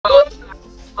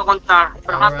to contar.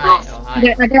 Por ejemplo, Alright,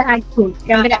 Ohio. I'm gonna add two.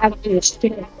 I'm gonna add two.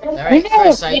 Alright,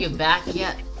 Chris, are you back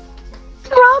yet?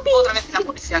 otra vez la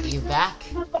policía aquí. You back?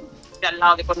 De al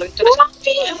lado, que por lo visto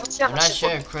eres I'm not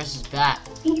sure if Chris is back.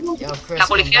 Yo, Chris, La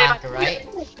come policía back, alright?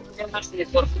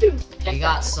 We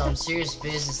got some serious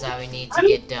business that we need to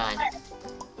get done.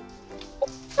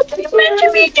 Meant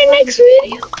to be the next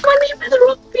video. My name is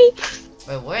Robbie.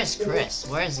 Wait, where's Chris?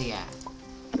 Where is he at?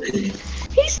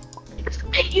 He's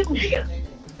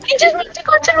I just need to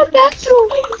go to the bathroom.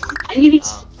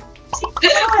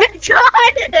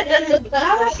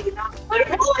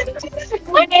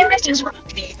 My name is just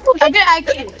Robbie.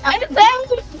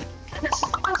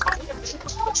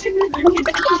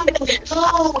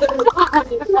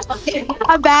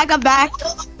 I'm back.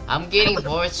 I'm getting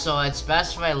bored, so it's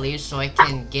best if I leave so I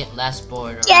can get less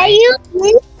bored, Yeah, alright? you.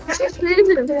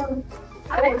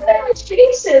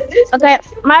 Okay,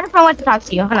 my friend wants to talk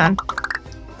to you. Hold on.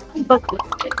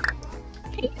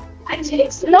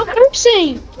 No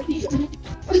cursing. He's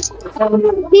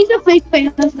a fake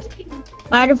fan.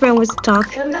 My other friend wants to talk.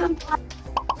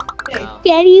 Oh.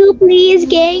 Can you please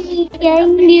get me?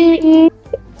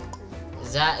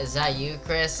 Is that you,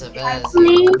 Chris? I bet it's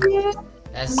you. Please.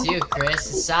 That's you, Chris.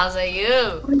 It sounds like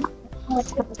you.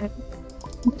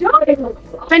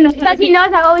 Because he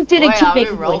knows I always do the Wait, are we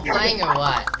cute role voice. playing or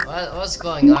what? What's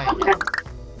going on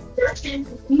here?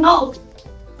 No.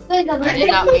 I did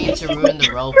not mean to ruin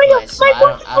the role play, so I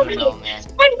don't know, man.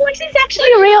 My voice is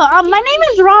actually real. My name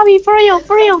is Robbie, for real.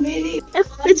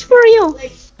 It's for real.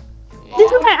 This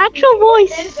is my actual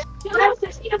voice. Okay,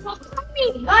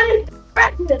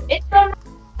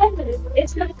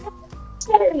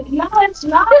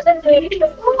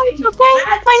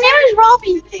 my name is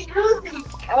Robbie.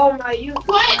 Oh my, you.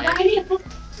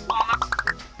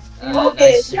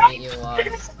 Nice to meet you,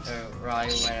 Roy,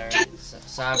 whatever.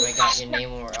 Sorry if I got your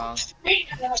name wrong. Hey,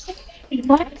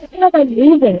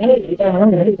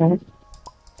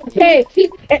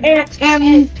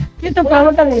 get the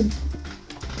phone coming.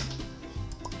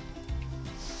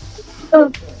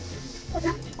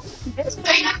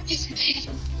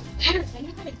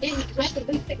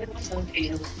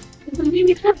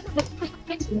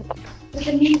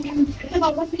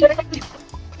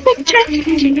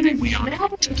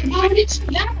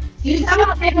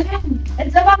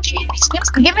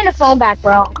 Give me the phone back,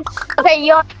 bro. Okay,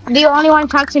 do you only want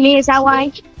to talk to me? Is that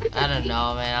why? I don't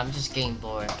know, man. I'm just getting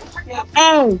bored.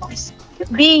 A,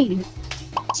 B,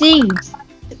 C,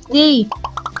 D,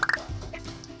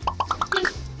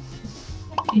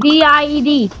 D, I, E,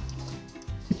 D.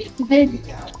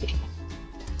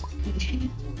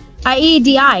 I, E,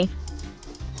 D, I.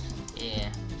 Yeah.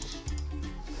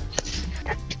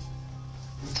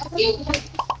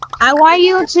 I want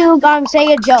you to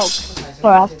say a joke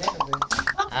for us.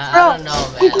 I don't know,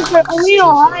 man. This is I'm for just only too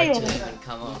bored Ohio. to even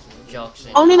come up with jokes.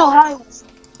 Only in Ohio.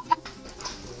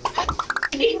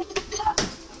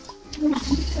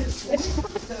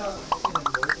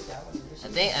 I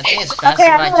think it's best if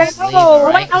I just leave,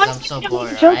 alright? Because I'm so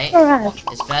bored, alright?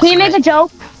 It's best Can you if make I... a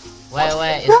joke?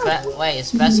 Wait,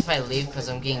 it's best if I leave because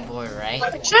I'm getting bored, right?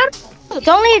 Sure.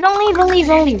 Don't leave.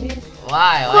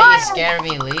 Why? Why are you scared of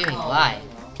me leaving? Why?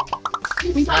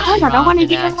 I don't want to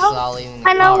get alone.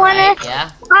 I don't want right? to.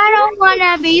 Yeah? I don't want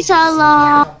to be so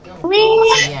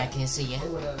lonely. Yeah, can you say yeah?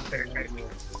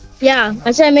 Yeah,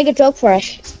 I said make a joke for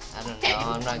us. I don't know.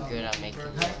 I'm not good at making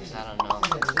jokes. I don't know.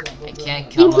 I can't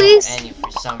come up Please? with any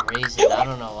for some reason. I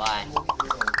don't know why.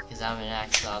 Because I'm an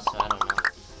exile, so I don't know.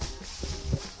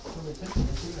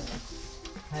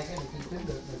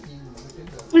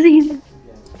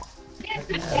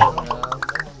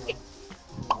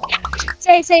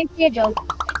 Say a joke.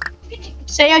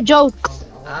 Say a joke.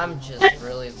 I'm just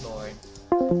really bored.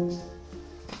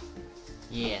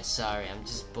 Yeah, sorry, I'm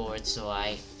just bored. So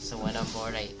when I'm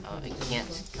bored, I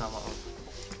can't come up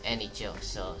with any jokes.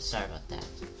 So sorry about that.